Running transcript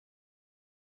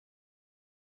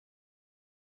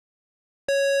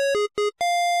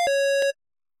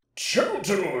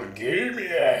Welcome to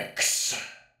GameX.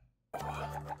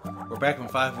 We're back in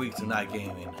 5 weeks of not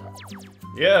gaming.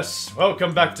 Yes,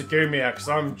 welcome back to GameX.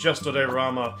 I'm Jitty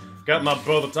Rama. Got my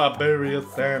brother Tiberius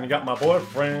and got my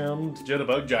boyfriend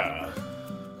Jitty.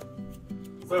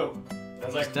 So,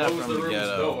 as I close the room's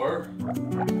door.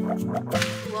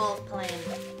 Wolf playing.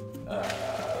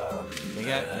 You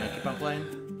gotta keep on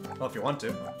playing? Well, if you want to.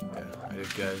 Yeah, I do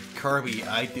good. Kirby,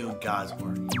 I do God's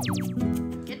work.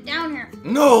 Get down here.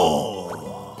 No!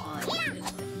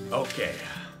 Okay.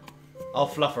 I'll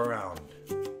fluff around.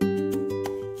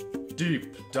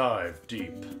 Deep dive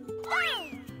deep.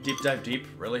 Deep dive deep?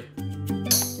 Really?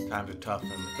 Time to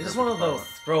toughen. Is this one of those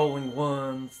scrolling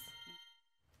ones?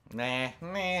 Nah.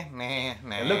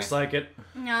 It looks like it.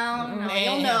 No,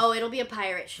 you'll know. It'll be a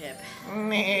pirate ship. Oh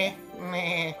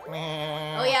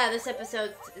yeah, this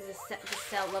episode, this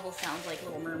level sounds like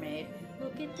Little Mermaid.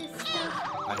 Look at this stuff.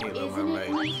 I hate Little Isn't it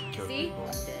Mermaid. neat? See?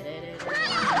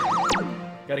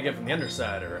 Gotta get from the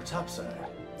underside or a top side.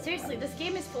 Seriously, this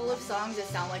game is full of songs that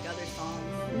sound like other songs.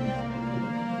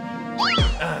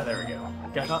 Ah, there we go.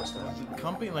 Gotcha. A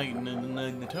company like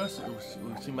Nintendo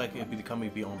would seem like it'd be the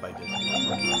company be owned by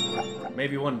Disney.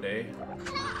 Maybe one day.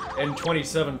 In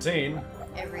 2017.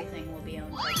 Everything will be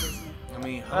owned by Disney. I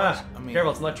mean,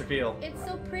 careful, it's an electric eel. It's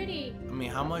so pretty. I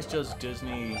mean, how much does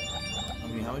Disney? I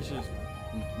mean, how much does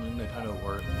Nintendo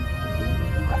worth?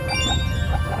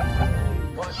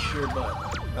 Watch your butt.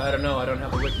 I don't know. I don't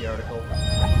have a wiki article.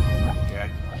 Yeah.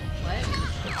 What?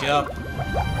 Look it up.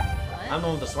 What? I'm the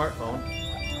one with the smartphone.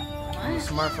 What?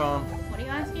 Smartphone. What are you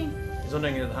asking? He's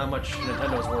wondering how much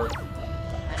Nintendo's worth.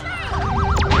 I don't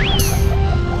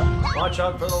know. Watch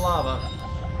out for the lava.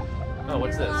 Oh,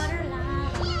 what's this? Water, lava.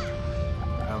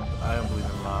 I don't believe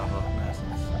in lava.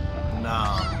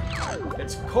 Nah.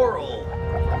 It's coral.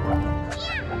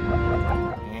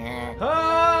 Yeah.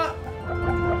 Ah!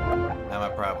 Not my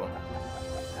problem.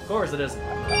 Of course it is.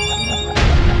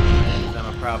 Not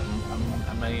my problem.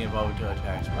 I'm not even involved to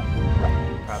attach me.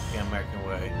 Probably the American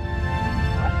way.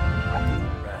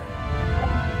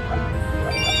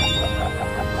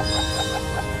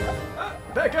 Ah,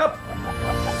 back up.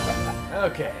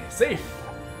 Okay, safe.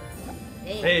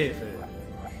 Safe.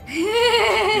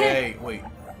 Yay! Wait.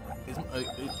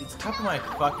 It's top of my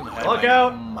fucking head. Look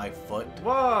out! My foot.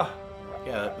 Whoa.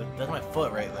 Yeah, that's my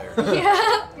foot right there.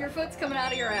 Yeah, your foot's coming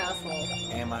out of your asshole.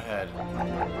 And my head.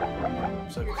 I'm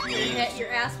so confused.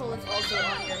 Your asshole is also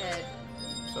on your head.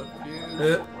 So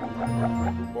confused.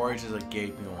 Or it's just a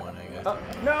gaping one, I guess.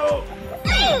 No!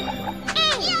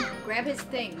 Grab his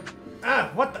thing.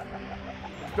 Ah, what the?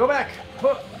 Go back.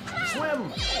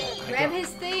 Swim. Grab his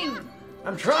thing.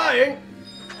 I'm trying.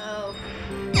 Oh.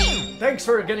 Thanks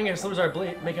for getting us lose our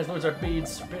making us lose our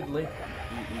beads stupidly.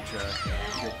 You try.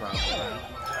 Your problem.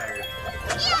 I'm tired.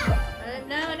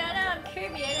 No,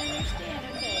 Kirby, I don't understand.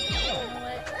 Okay, you know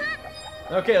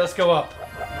what? Okay, let's go up.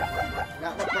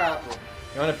 Not my problem.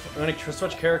 You wanna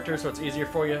switch characters so it's easier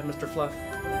for you, Mr. Fluff? I'm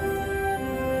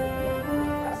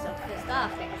so pissed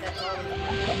off because that's all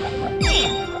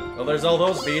we Well, there's all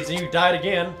those beads and you died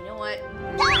again. You know what?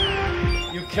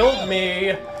 You killed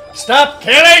me. Stop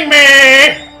killing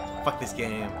me! Fuck this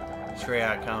game. Straight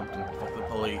out of Compton. Fuck the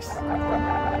police.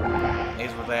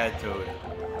 Here's what they add to it.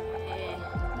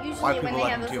 Usually White when people they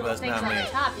like have them those too, but little that's things not on me. the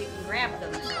top, you can grab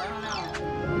them, so I don't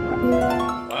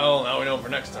know. Well, now we know for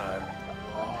next time.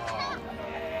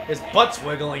 His butt's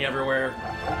wiggling everywhere.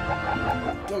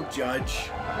 Don't judge.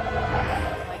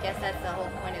 I guess that's the whole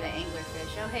point of the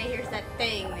anglerfish. Oh, hey, here's that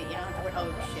thing that you don't have to worry.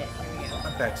 Oh, shit. Here we go.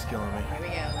 My back's killing me. Here we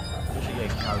go. We should get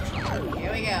a couch.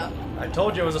 Here we go. I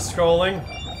told you it was a scrolling.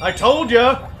 I told you!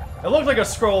 It looked like a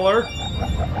scroller.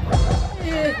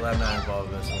 Glad I'm not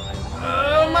involved in this one.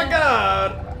 Oh my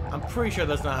god! I'm pretty sure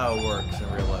that's not how it works in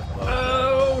real life.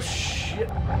 Oh shit.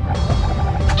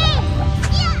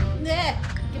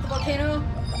 Get the volcano.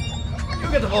 You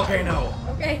get the volcano.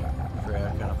 Okay. Straight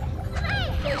out of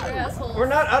Compton. Get your asshole. We're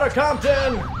not out of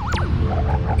Compton.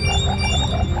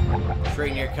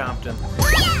 Straight near Compton.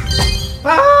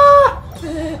 Ah!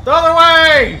 The other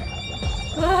way!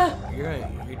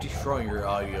 You're destroying your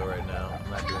audio right now. I'm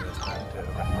not doing this time too.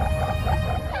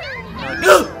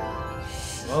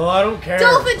 Well, I don't care.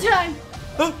 Dolphin time!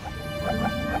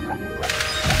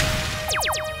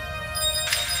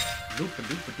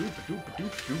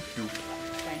 Doop-a-doop-a-doop-a-doop-a-doop-a-doop-a-doop.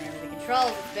 Trying to remember the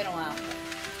controls. It's been a while.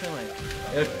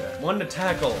 One to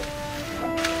tackle.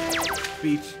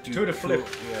 Beach. Two to flip.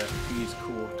 Yeah, B's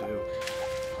cool too.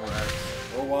 Alright.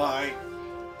 Or Y.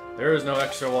 There is no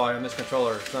extra Y on this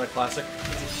controller. It's not a classic.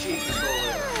 It's a shit controller.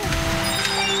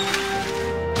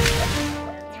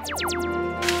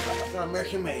 It's not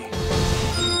American made.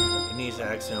 It needs the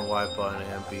X and Y button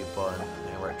and B button,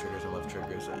 and right triggers and left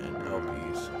triggers and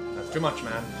LPs. That's too much,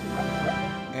 man.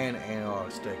 And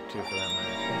analog stick too, for that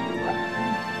matter.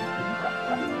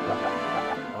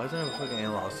 Why doesn't it have a fucking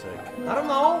analog stick? I don't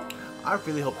know. I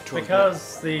really hope the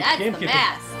Because the That's the GameCube.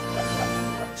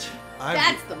 mast.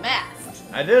 That's the mast.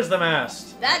 It is the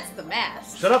mast. That's the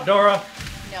mast. Shut up, Dora.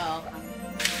 No.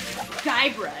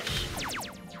 Guybrush.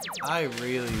 I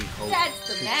really hope That's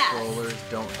the mast. controllers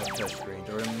don't have touchscreens,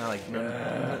 or not like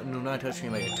no, not a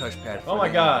touchscreen, like a touchpad. Oh my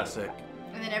God. Sick.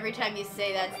 And then every time you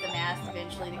say that's the mast,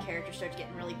 eventually the character starts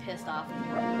getting really pissed off.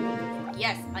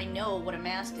 Yes, I know what a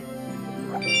mast is.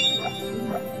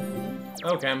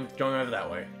 Okay, I'm going over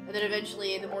that way. And then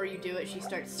eventually, the more you do it, she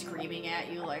starts screaming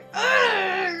at you like,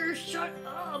 shut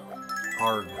up!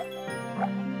 Hard.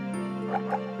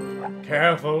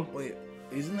 Careful. Wait,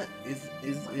 isn't that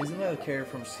a character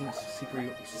from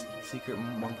Secret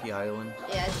Monkey Island?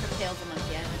 Yeah, it's from Tales of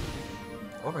Monkey Island.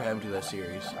 Whatever happened to that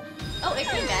series? Oh, it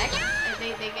came back. They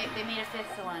made a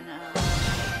 5th one.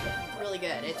 Really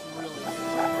good. It's really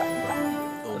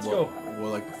good. Let's go.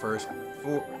 Well, like the first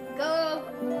 4. Go!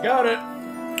 Got it.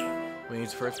 Wait,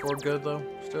 is the first 4 good though?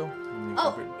 Still?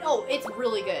 Oh, it's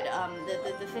really good.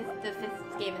 The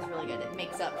fifth game is really good. It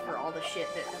makes up for all the shit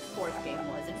that the 4th game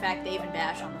was. In fact, they even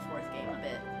bash on the 4th game a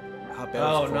bit. How bad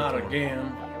Oh, was the 4th not one? again.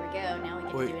 Here we go. Now we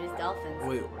get to do it as dolphins.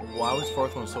 Wait, why was the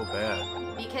 4th one so bad?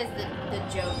 Because the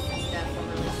jokes and stuff were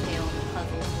really stale and the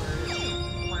puzzles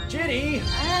weren't. Jitty,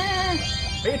 Ah!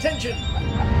 pay attention.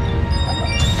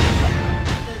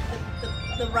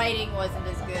 The writing wasn't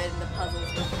as good and the puzzles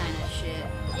were kind of shit.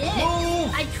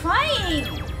 Move! I'm trying!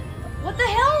 What the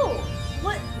hell?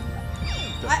 What?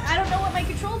 I don't know what my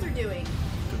controls are doing.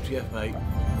 WTF, mate?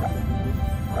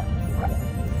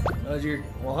 How's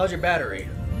your battery?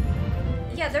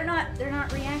 Yeah, they're not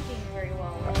reacting very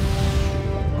well.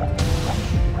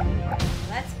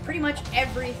 That's pretty much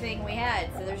everything we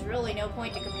had, so there's really no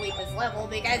point to complete this level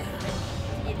because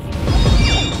it's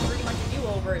pretty much a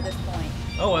do-over at this point.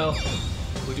 Oh well.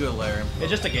 We'll do it later. It's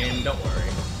just a game, don't worry.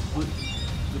 We'll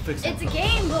fix it. It's a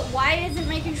game, but why isn't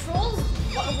my controls...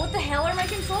 What the hell are my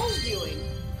controls doing?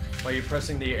 Are you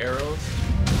pressing the arrows?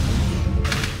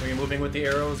 Are you moving with the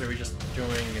arrows, or are we just doing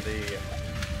the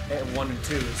 1 and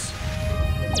 2s?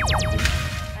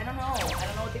 I don't know. I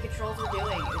don't know what the controls are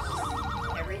doing. It's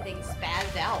just everything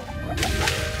spazzed out.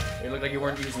 It looked like you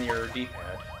weren't using your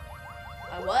D-pad.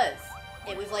 I was.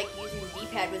 It was like using the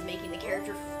D-pad was making the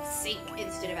character sink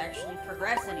instead of actually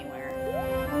progress anywhere.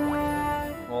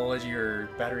 Well, is your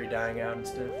battery dying out and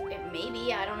stuff?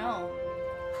 Maybe, I don't know.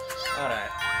 Alright.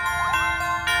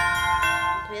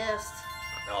 I'm pissed.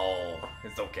 Oh,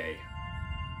 it's okay.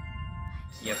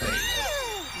 Yeah, but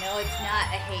No, it's not.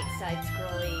 I hate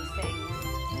side-scrolly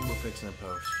things. We'll fix it in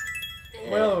post.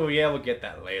 well, yeah, we'll get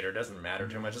that later. Doesn't matter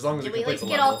too much as long as Did we we complete like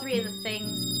the get level. all 3 of the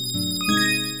things?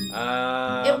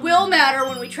 It It will matter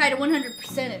when we try to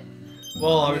 100% it.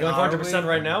 Well, are we going Are 100%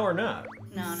 right now or not?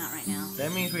 No, not right now.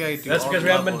 That means we gotta do That's all because the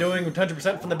we haven't been levels. doing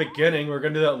 100% from the beginning. We're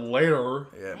gonna do that later.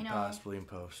 Yeah, I know. possibly in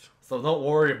post. So don't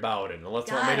worry about it unless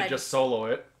you want me God, to just solo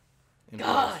it. In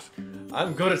God. post.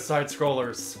 I'm good at side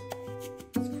scrollers.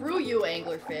 Screw you,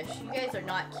 anglerfish. You guys are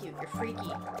not cute. You're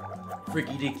freaky.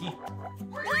 Freaky deaky.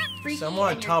 Freaky Someone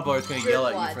and on you're Tumblr is gonna yell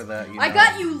at you for that. You know? I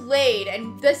got you laid,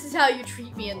 and this is how you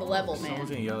treat me in the level, man. Someone's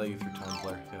gonna yell at you through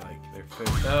Tumblr. They're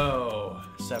fish. No.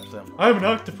 Accept them. I'm an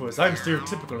octopus. I'm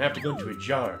stereotypical and have to go into a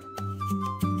jar.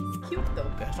 Cute though.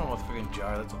 That's not a freaking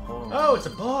jar. That's a hole. Oh, it's a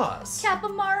boss.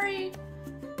 Capamari.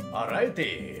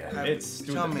 Alrighty. Let's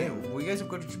do Tell the me, thing. will you guys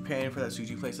go to Japan for that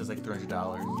sushi place that's like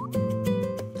 $300?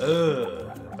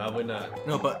 Probably not.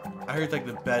 No, but I heard it's like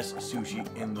the best sushi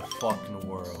in the fucking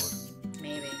world.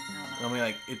 Maybe. I mean,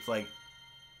 like, it's like,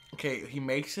 okay, he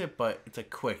makes it, but it's like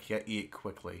quick. You gotta eat it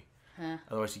quickly. Huh.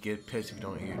 Otherwise, you get pissed if you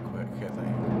don't eat it quick. I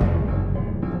think.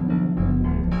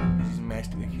 He's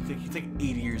master. He's like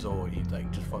 80 years old. He like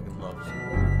just fucking loves it.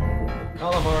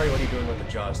 Calamari, what are you doing with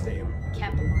the Jaws theme?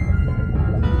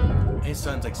 Capamari. His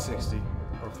son's like 60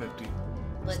 or 50.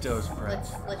 Still his friend.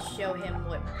 Let's show him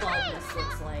what baldness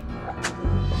looks like.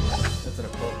 That's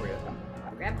inappropriate.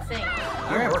 Grab the thing.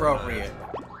 You're inappropriate.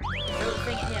 Throw the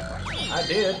thing at him. I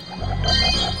did.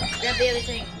 Grab the other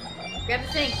thing. Grab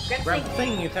the thing. Grab the Grab thing. the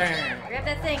thing, you thing. Grab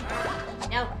that thing.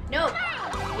 No. No.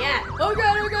 Yeah. Oh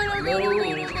god, oh god, oh god, oh god, oh god, oh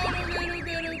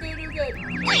god, oh god, oh god.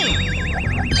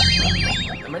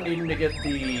 Am I needing to get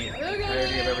the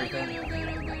entirety of everything?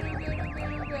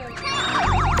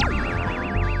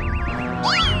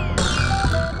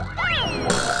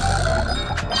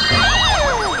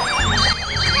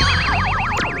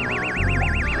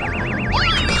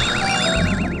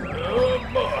 Oh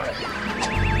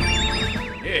boy.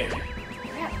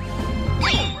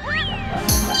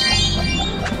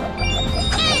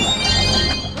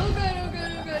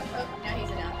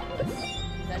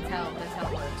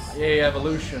 Yay,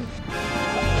 evolution.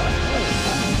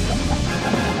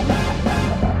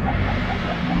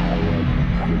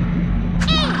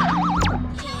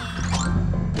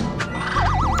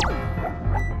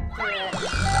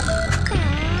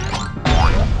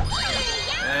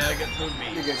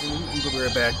 You guys can be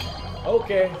right back.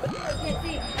 Okay. I can't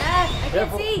see. Ah, I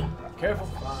Careful. can't see. Careful.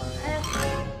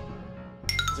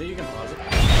 So you can pause it.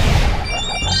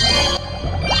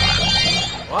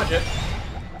 Watch it.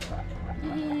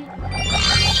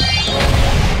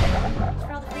 It's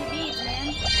for all the free beads,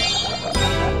 man.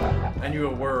 And you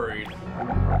were worried.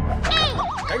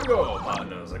 Tango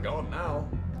partners are gone now.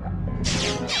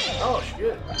 Oh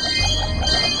shit.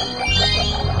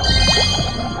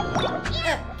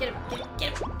 Get him,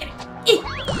 get him, get him.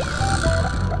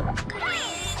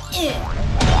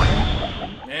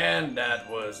 And that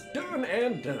was done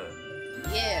and done.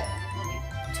 Yeah.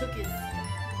 He took his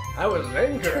I was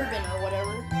anchored. turban or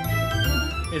whatever.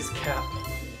 His cap.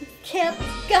 Cap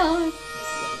gone.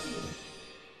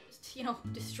 Just, you know,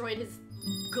 destroyed his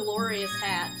glorious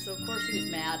hat, so of course he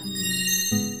was mad.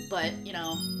 But, you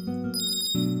know,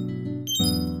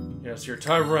 Yes, you're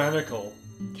tyrannical.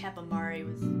 Capamari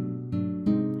was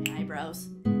my eyebrows.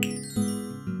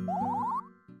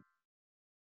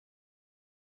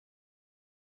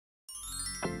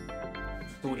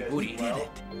 Booty, booty. Did it.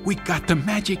 We got the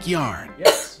magic yarn.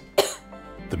 Yes.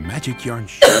 The magic yarn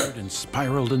shivered and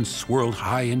spiraled and swirled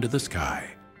high into the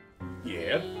sky.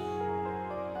 Yeah.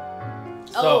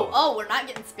 Oh, we're not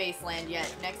getting Spaceland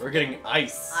yet. Next We're getting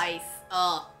ice. ice.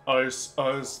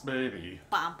 Ice, baby.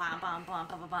 Bum, bum, bum, bum,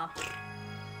 bum, bum, bum.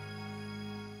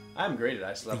 I'm great at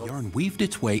ice The levels. yarn weaved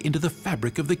its way into the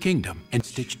fabric of the kingdom and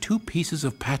stitched two pieces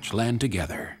of patch land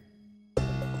together.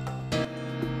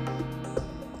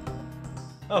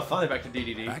 Oh, finally back to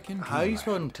DDD. Back in How you Dreamland,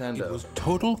 spell Nintendo? it was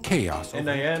total chaos over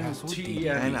Castle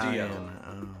N-I-N-T-E-N.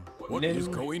 D. What is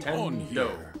going on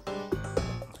here?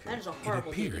 That is a It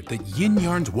horrible appeared DVD. that Yin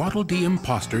Yarn's Waddle Dee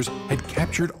imposters had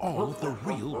captured all of the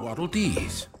real Waddle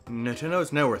Dees.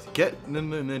 Nintendo's no worth.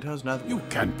 Nintendo's not. You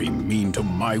can't be mean to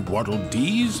my Waddle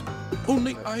Dees.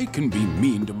 Only I can be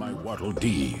mean to my Waddle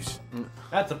Dees.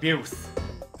 That's abuse.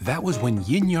 That was when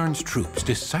Yin Yarn's troops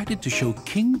decided to show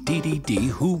King DDD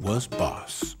who was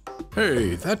boss.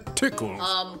 Hey, that tickles.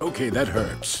 Okay, that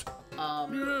hurts.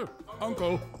 Yeah,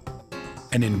 Uncle.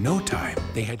 And in no time,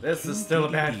 they had This is King still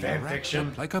a bad DDD fan wrapped fiction.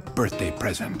 up like a birthday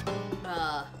present.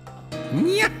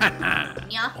 Yeah.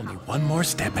 Only one more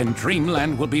step and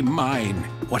Dreamland will be mine.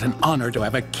 What an honor to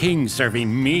have a king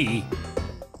serving me.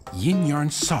 Yin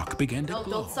Yarn's sock began to No,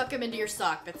 glow. don't suck him into your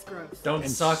sock. That's gross. Don't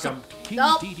and suck him. sucked King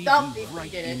Nope, DDD nope, he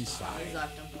right did it. inside. He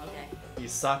sucked him. Okay. You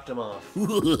socked him off.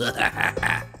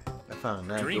 I found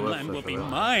that. Dreamland will be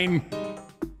mine.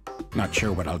 Not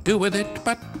sure what I'll do with it,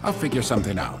 but I'll figure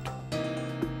something out.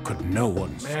 Could no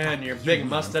one stop Man, your Yin big Yarn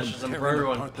mustaches from and tearing burro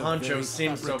and apart the poncho very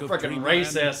seems so fabric of frickin' Dreamland?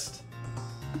 racist.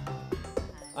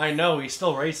 I know, he's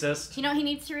still racist. You know, he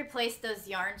needs to replace those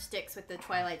yarn sticks with the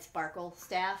Twilight Sparkle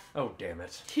staff. Oh, damn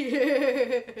it.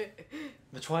 Twilight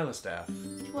The Twilight staff.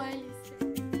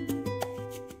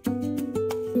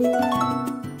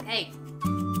 Hey.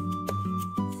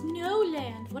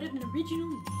 Snowland. What an original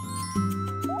name.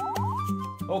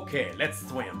 Okay, let's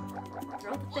swim.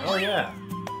 Throw the thing. Oh, yeah.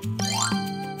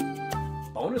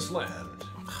 Bonus land.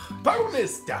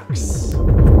 Bonus ducks.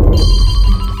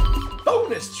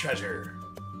 Bonus treasure.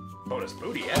 Bonus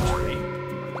booty, actually.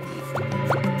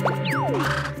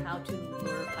 How to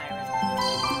lure a pirate.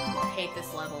 I hate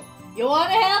this level. You want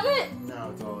to have it?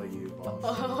 No, it's all you.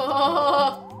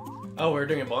 Oh, we're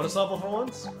doing a bonus level for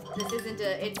once? This isn't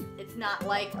a. It's not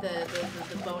like the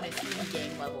bonus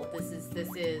game level. This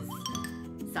is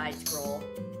side scroll.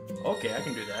 Okay, I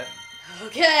can do that.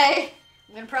 Okay.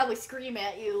 I'm gonna probably scream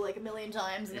at you like a million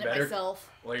times and You then at better. myself.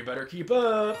 Well, you better keep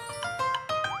up.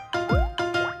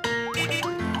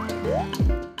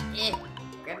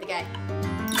 Grab the guy.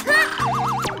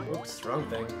 Oops, wrong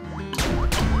thing.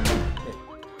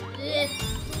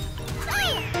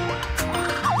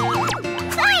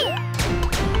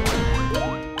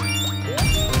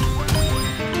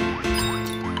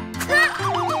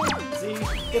 See,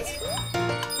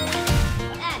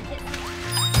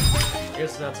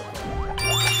 it's not so fun.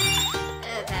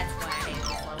 That's why I hate this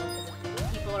level, because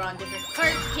if people are on different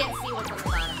cards, you can't see what's on the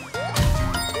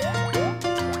bottom.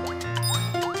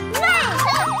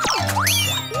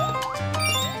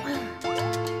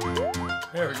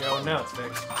 There we go, and now it's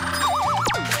fixed. I'll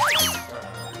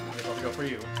go for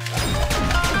you.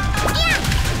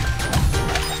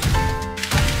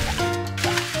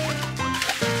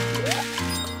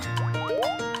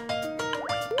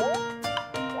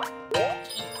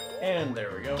 And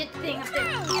there we go. Get thing up there.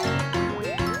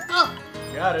 Oh!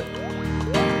 Got it.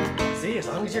 See, as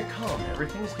long as you're calm,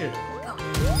 everything's good. Oh.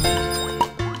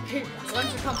 As long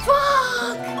as you're calm.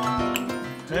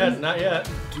 Fuck! Not yet.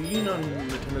 Do you know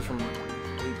Nintendo's from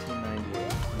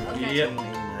 1898? Okay. Yep.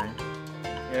 1889?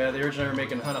 Yeah, they originally were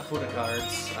making Hanafuda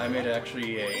cards. I made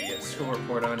actually a school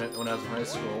report on it when I was in high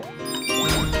school.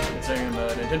 Considering I'm a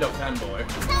Nintendo fanboy.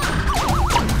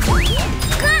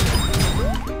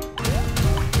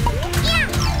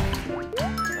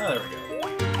 Oh, there we go.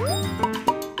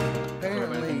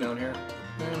 Apparently, down here.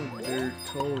 their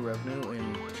total revenue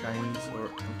in Chinese or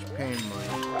Japan money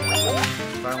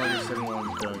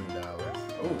 $571 billion.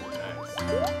 Oh, nice.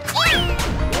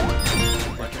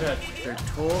 Watch your head. Their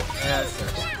total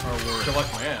assets are worth. Don't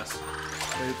watch my ass.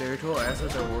 Their total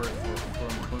assets are worth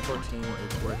from 2014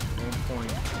 is worth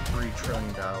 $1.3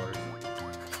 trillion.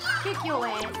 Kick your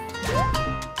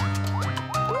ass.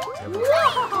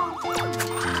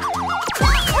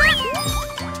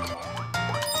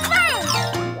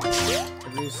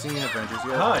 Have you seen Avengers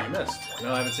yet? Ah, you missed.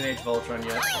 No, I haven't seen Age of Ultron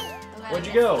yet. Where'd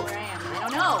you That's go? where I am. I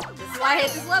don't know. This is why I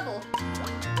hit this level.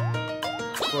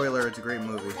 Spoiler, it's a great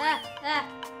movie. Ah.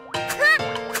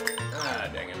 Ah,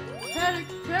 dang it. Panic.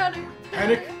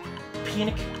 Panic.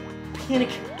 Panic. Panic.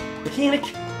 Panic.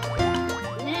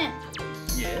 Nah.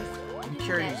 Yes. I'm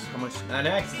curious how much An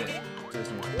accident.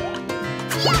 Disney.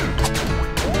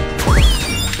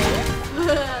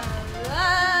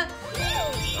 Ah.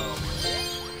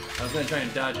 I was gonna try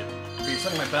and dodge it. But you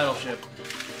sunk my battleship.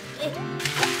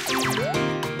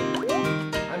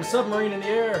 I'm submarine in the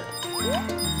air.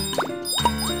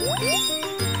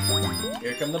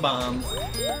 Here come the bombs.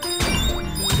 Disney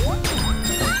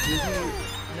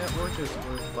net worth is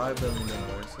worth $5 billion.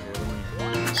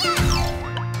 So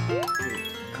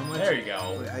how much? There you go.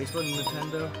 Wait, how you spell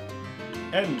Nintendo?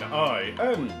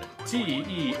 Nintendo.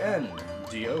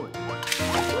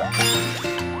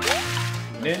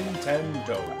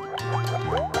 Nintendo.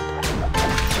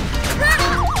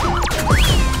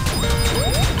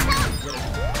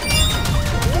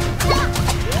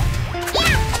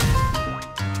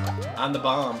 On the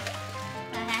bomb.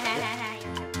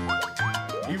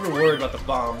 You were worried about the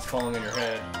bombs falling in your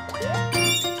head.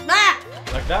 Ah!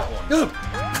 Like that one.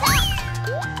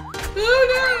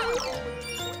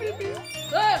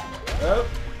 Ah! Oh,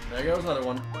 there goes another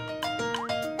one.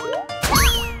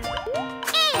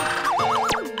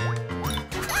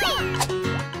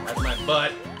 That's my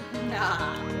butt.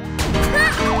 Nah.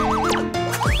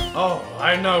 Oh,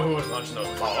 I know who was launching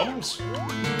those bombs.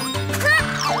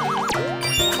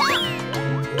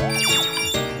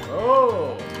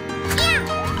 Oh.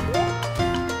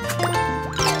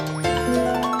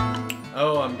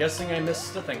 Oh, I'm guessing I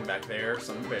missed a thing back there,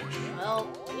 son of a bitch. Well,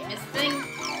 you missed a thing.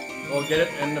 We'll get it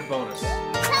in the bonus. For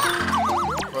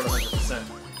the 100%. I don't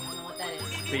know what that is.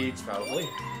 Speeds, probably.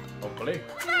 Hopefully.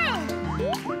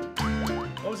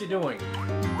 What was he doing?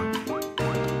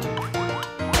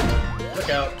 Look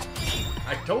out.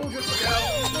 I told you, look out!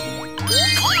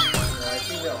 I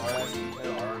think that last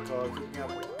article keeping up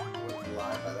with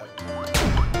live by that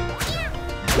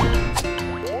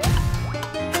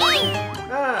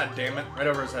Ah, damn it. Right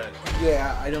over his head.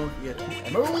 Yeah, I don't get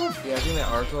it. Move! Yeah, I think that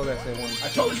article that said I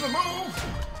told you to move!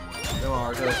 that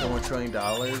article that said $1 trillion. Yeah,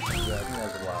 I think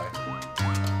that's a lie.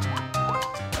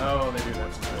 Oh, they do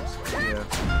that sometimes. Yeah.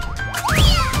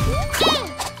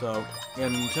 So, yeah,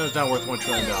 Nintendo's not worth $1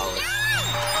 trillion.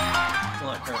 It's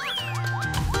not currently.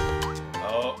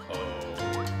 Uh-oh.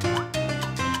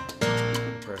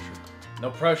 Pressure. No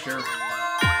pressure.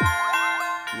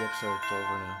 The episode's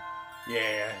over now.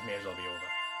 Yeah, may as well be over.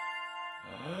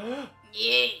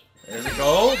 Yeah. There's it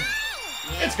gold.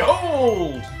 It's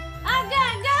gold! I'm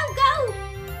gonna go!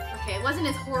 Okay, it wasn't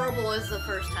as horrible as the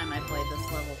first time I played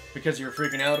this level. Because you were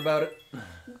freaking out about it?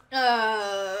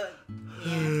 Yeah.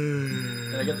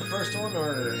 Did I get the first one,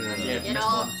 or... Yeah, You know,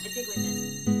 I think we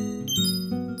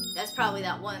missed. That's probably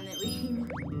that one that we...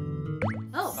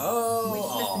 Oh. We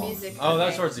just missed the music. Oh, that's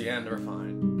Okay. towards the end. We're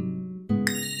fine.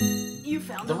 You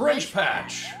found The wrench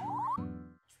patch.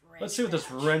 Let's see what this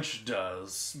wrench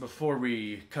does before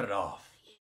we cut it off.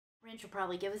 Wrench will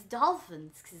probably give us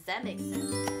dolphins, because that makes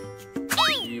sense.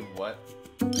 You what?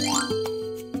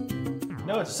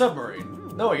 No, it's a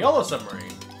submarine. No, a yellow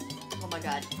submarine. Oh my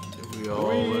god. We all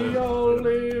We all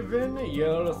live in a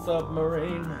yellow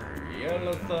submarine.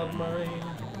 Yellow submarine.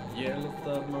 Yellow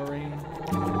submarine.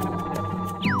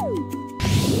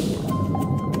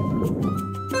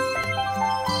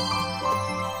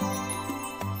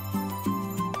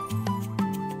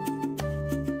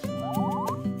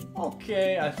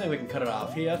 Okay, I think we can cut it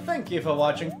off here. Thank you for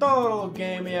watching Total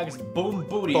Gamiacs Boom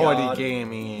Booty. 40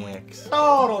 Gamiacs.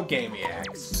 Total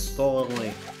Gamiacs.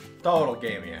 Totally. Total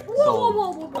Gamiacs. Whoa, whoa,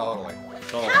 whoa, whoa. Totally.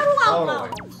 Totally.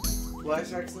 What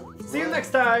accent? See you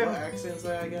next time. What accent's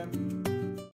that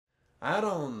again? I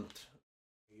don't.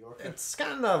 York? It's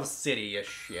kind of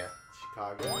city-ish, yeah.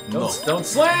 Chicago? Don't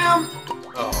slam!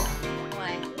 Oh.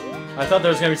 Why? I thought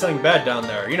there was gonna be something bad down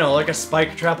there. You know, like a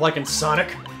spike trap like in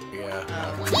Sonic. Yeah.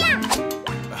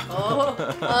 Oh.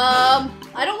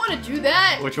 I don't want to do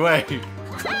that. Which way? We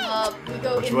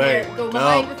go Which in way? there. Go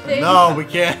behind the thing. No, we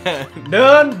can't.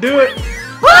 Done! Do it!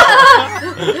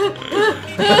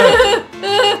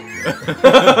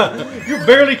 You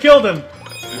barely killed him!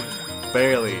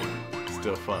 Barely.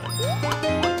 Still fun.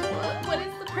 What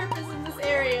is the purpose of this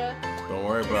area? Don't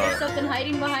worry Is there about it. something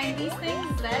hiding behind these things?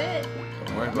 Is that it?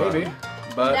 Don't worry about Maybe. it.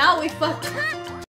 But Now we fucked.